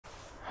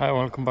Hi,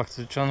 welcome back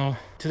to the channel.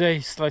 Today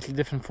slightly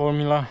different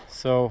formula,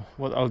 so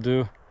what I'll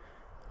do,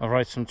 I'll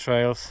ride some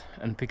trails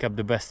and pick up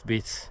the best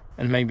beats,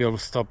 and maybe I'll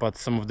stop at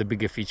some of the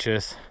bigger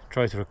features,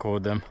 try to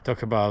record them,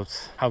 talk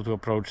about how to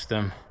approach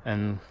them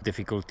and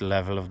difficulty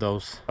level of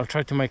those. I'll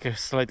try to make a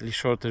slightly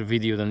shorter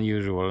video than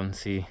usual and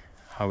see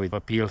how it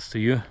appeals to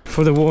you.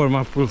 For the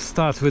warm-up we'll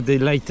start with the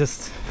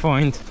latest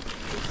find.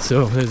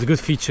 So there's a good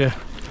feature.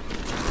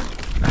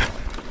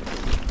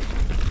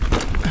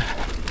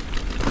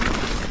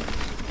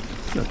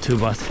 Not too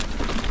bad.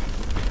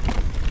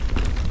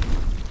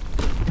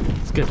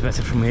 Let's get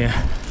better from here.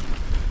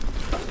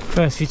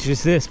 First feature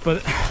is this,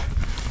 but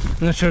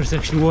I'm not sure it's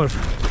actually worth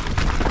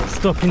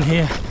stopping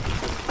here.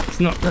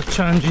 It's not that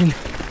challenging.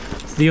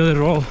 It's the other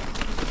roll,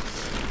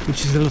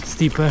 which is a lot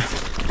steeper.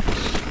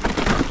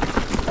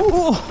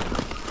 Oh,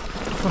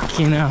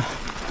 fucking hell.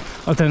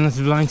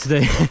 Alternative line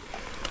today.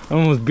 I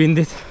almost binned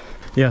it.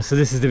 Yeah, so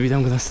this is the bit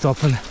I'm gonna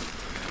stop and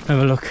have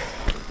a look.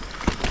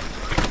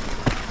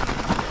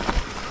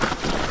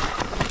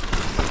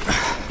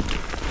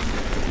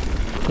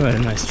 Very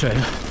nice trail.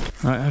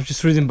 Right, I've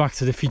just ridden back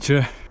to the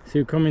feature. So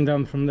you're coming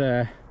down from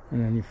there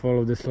and then you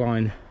follow this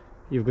line.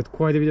 You've got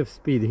quite a bit of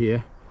speed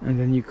here, and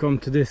then you come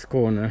to this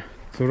corner,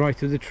 so right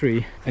to the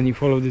tree, and you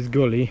follow this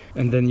gully,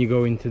 and then you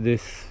go into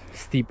this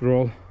steep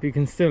roll. You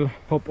can still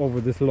hop over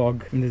this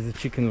log, and there's a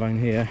chicken line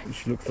here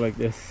which looks like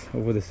this,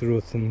 over this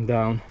root and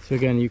down. So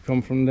again, you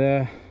come from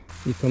there,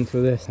 you come to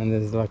this, and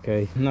there's like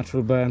a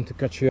natural berm to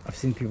catch you. I've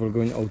seen people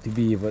going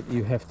OTB, but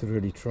you have to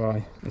really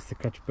try. It's the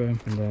catch berm,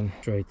 and then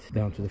straight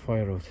down to the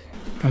fire road.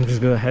 I'm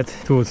just gonna head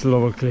towards the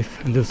lower cliff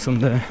and do some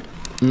there.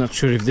 I'm not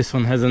sure if this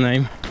one has a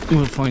name.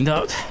 We'll find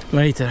out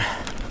later.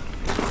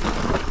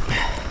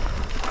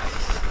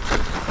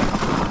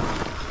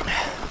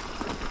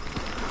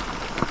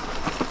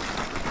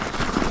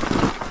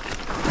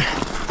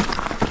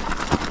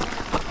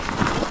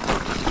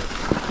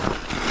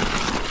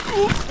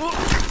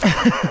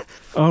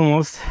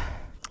 Almost.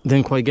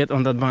 Didn't quite get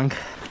on that bank.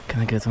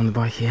 Can I get on the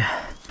bike here?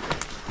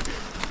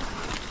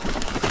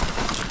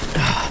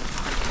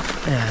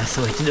 Yeah, that's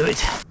the way to do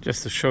it.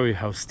 Just to show you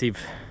how steep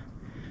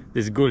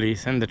this gully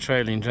is and the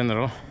trail in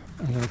general,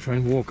 I'm gonna try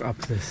and walk up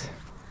this.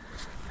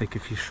 Take a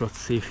few shots,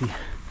 see if you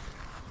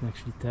can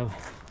actually tell.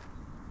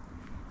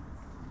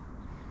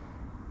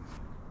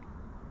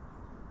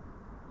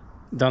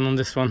 Done on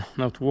this one.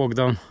 Now to walk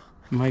down.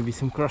 Might be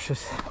some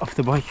crashes off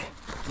the bike.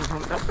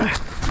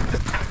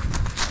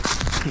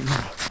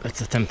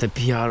 Let's attempt a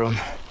PR on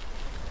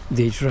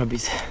DH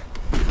Rabbit.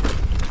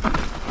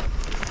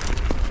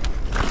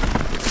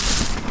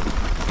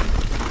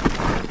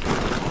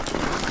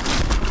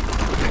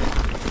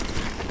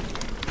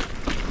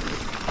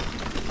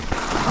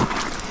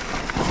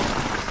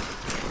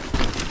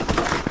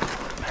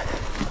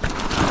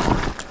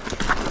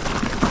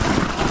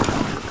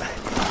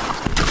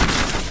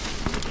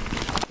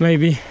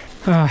 Maybe.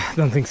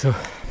 Don't think so.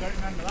 Don't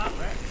remember that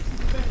bit.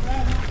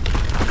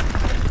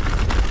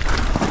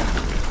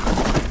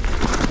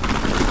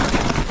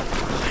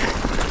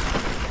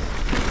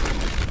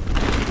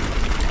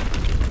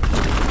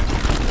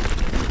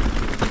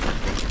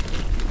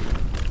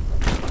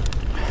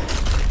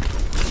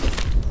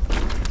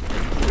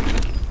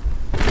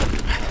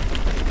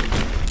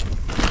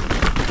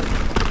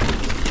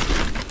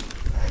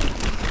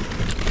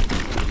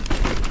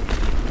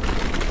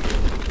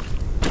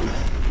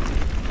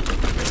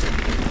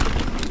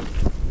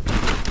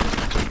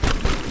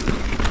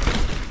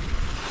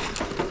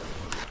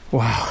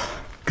 Wow,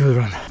 good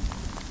run.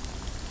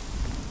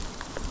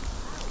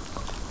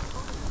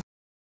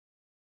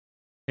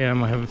 Yeah, I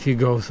might have a few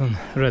goes on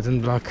red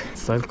and black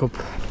Stile Cop.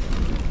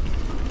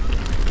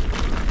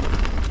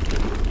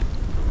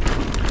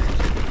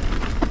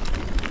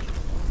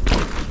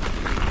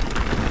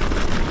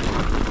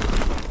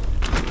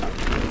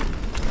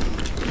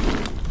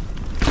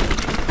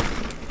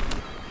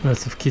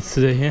 Lots of kids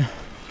today here,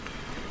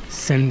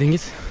 sending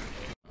it.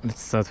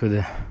 Let's start with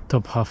the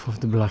top half of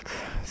the black,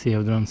 see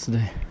how it runs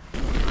today.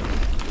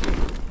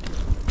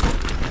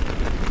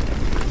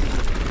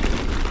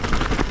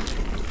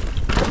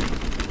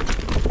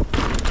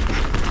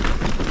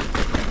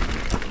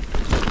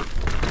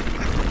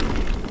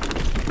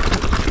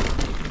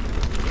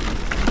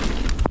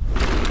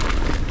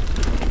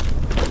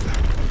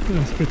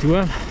 That's pretty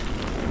well.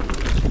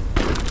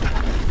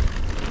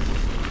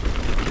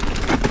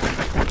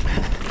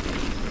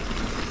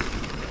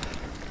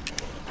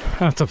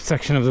 Our top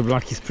section of the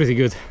black is pretty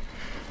good,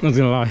 not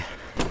gonna lie.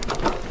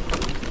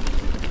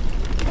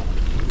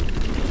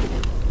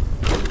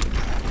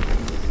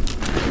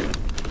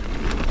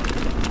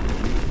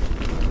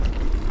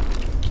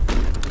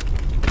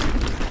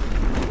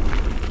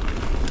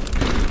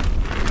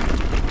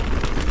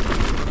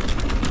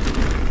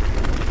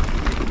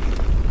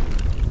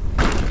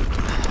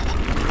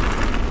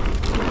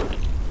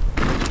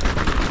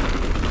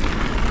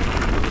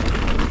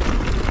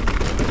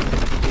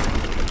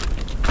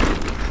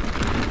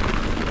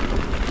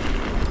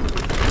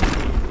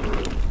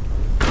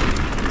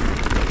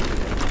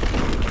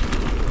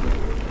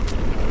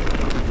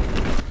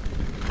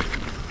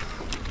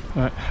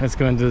 Right, let's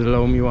go and do the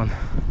Loamer one.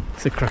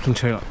 It's a cracking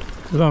trail.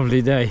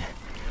 Lovely day.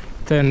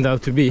 Turned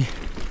out to be.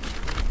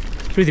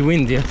 It's pretty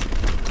windy at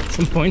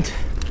some point,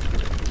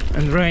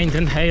 and rained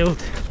and hailed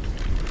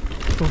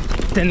for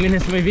 10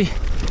 minutes maybe.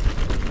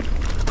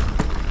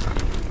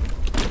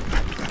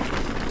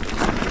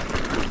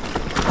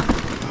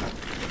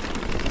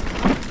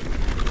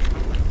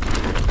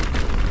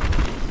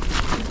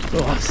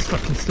 Oh, it's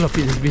fucking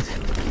sloppy this bit.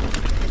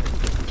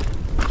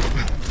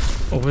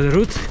 Over the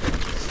route.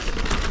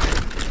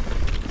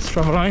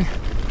 Strong line.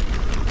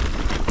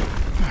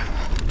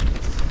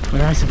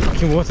 Nice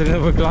fucking water in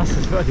our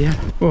glasses, but yeah.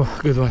 Oh,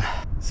 good one.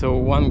 So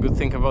one good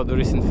thing about the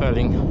recent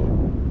felling,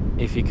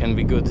 if it can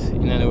be good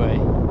in any way,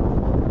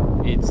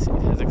 it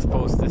has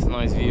exposed this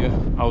nice view.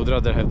 I would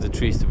rather have the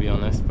trees, to be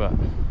honest, but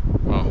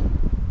well,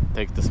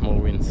 take the small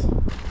wins.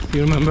 If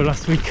you remember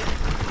last week,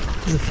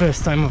 it was the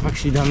first time I've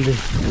actually done the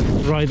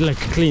right leg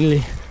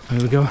cleanly. There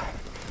we go,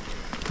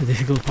 the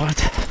difficult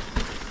part.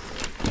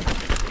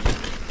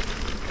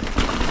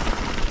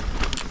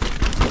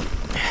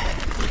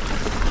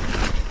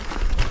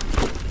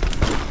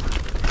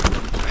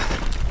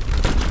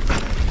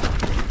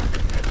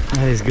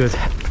 That is good.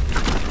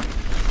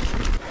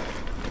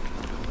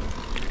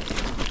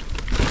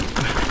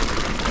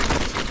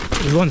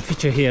 There's one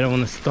feature here I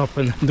want to stop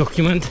and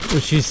document,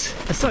 which is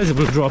a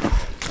sizable drop,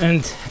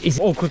 and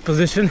it's awkward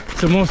position,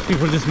 so most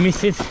people just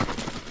miss it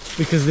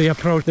because they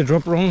approach the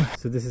drop wrong.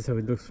 So this is how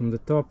it looks from the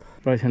top.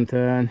 Right hand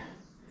turn,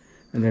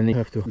 and then you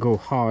have to go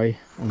high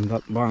on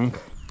that bank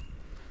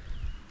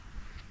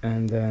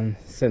and then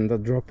send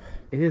that drop.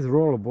 It is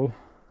rollable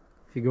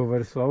if you go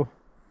very slow.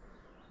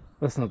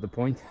 That's not the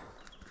point.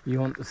 You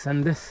want to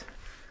send this,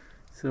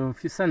 so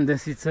if you send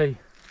this, it's a,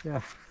 yeah,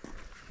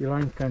 your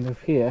line kind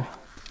of here.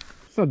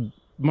 It's not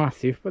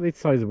massive, but it's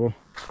sizable,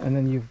 and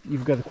then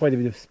you've got quite a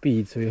bit of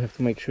speed, so you have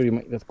to make sure you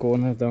make that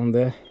corner down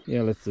there.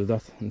 Yeah, let's do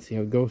that and see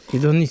how it goes. You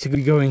don't need to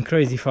be going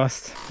crazy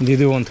fast, and you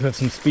do want to have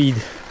some speed.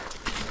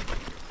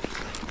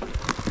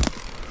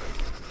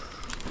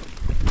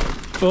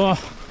 Oh,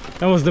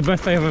 that was the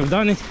best I ever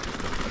done it.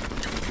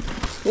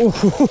 Oh,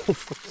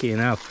 fucking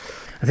hell.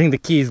 I think the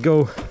key is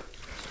go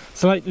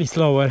slightly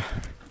slower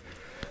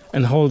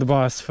and hold the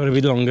bars for a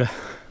bit longer.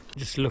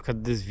 Just look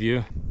at this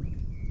view.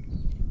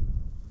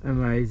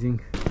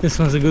 Amazing. This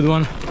one's a good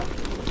one.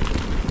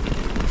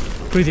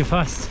 Pretty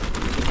fast.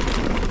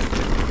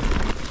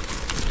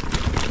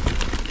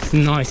 It's a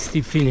nice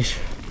steep finish.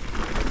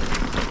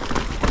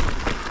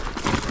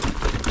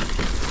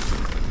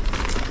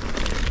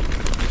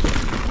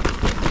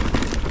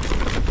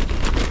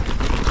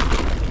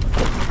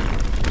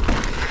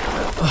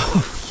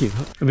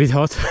 Oh, a bit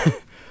hot.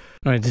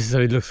 Right, this is how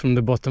it looks from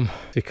the bottom.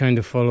 You kind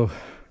of follow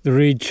the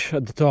ridge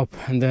at the top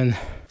and then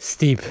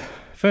steep,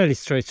 fairly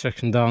straight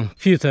section down.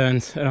 Few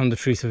turns around the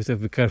tree, so you have to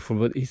be careful,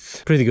 but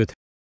it's pretty good.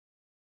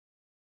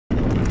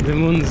 The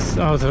moon's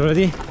out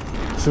already.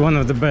 It's one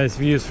of the best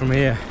views from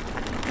here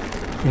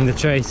in the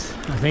chase.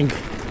 I think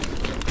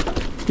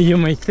you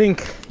may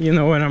think you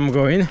know where I'm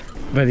going,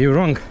 but you're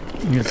wrong.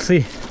 You'll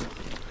see.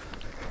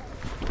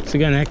 It's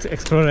again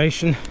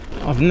exploration.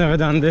 I've never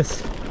done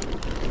this.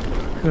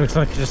 It looks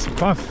like just a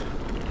path.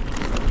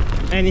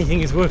 Anything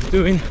is worth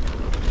doing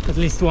at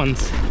least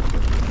once.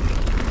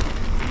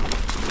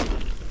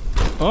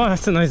 Oh,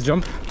 that's a nice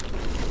jump.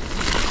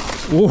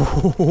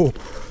 Whoa,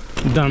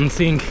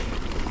 dancing.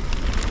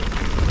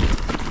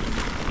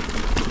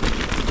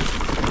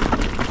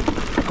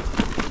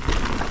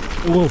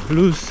 Whoa,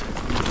 loose.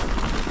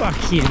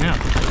 Fucking hell.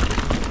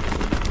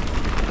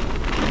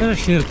 That's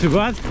actually not too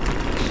bad.